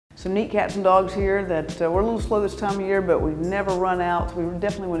some neat cats and dogs here that we're a little slow this time of year, but we never run out. So we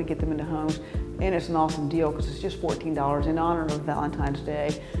definitely want to get them into homes. And it's an awesome deal because it's just $14 in honor of Valentine's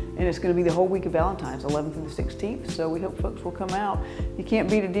Day. And it's going to be the whole week of Valentine's, 11th through the 16th. So we hope folks will come out. You can't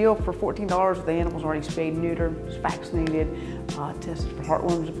beat a deal for $14 with the animals already spayed, neutered, vaccinated, tested for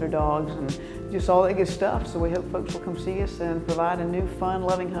heartworms if they're dogs, and just all that good stuff. So we hope folks will come see us and provide a new, fun,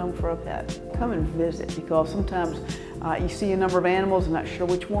 loving home for a pet. Come and visit, because sometimes you see a number of animals and not sure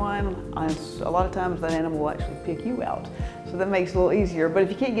which one. A lot of times that animal will actually pick you out. So that makes it a little easier. But if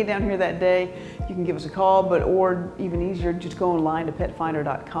you can't get down here that day, you can give us a call, or even easier, just go online to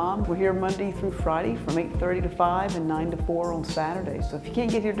petfinder.com. We're here Monday through Friday from 8:30 to 5 and 9 to 4 on Saturday. So if you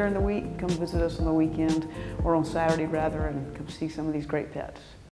can't get here during the week, come visit us on the weekend, or on Saturday rather, and come see some of these great pets.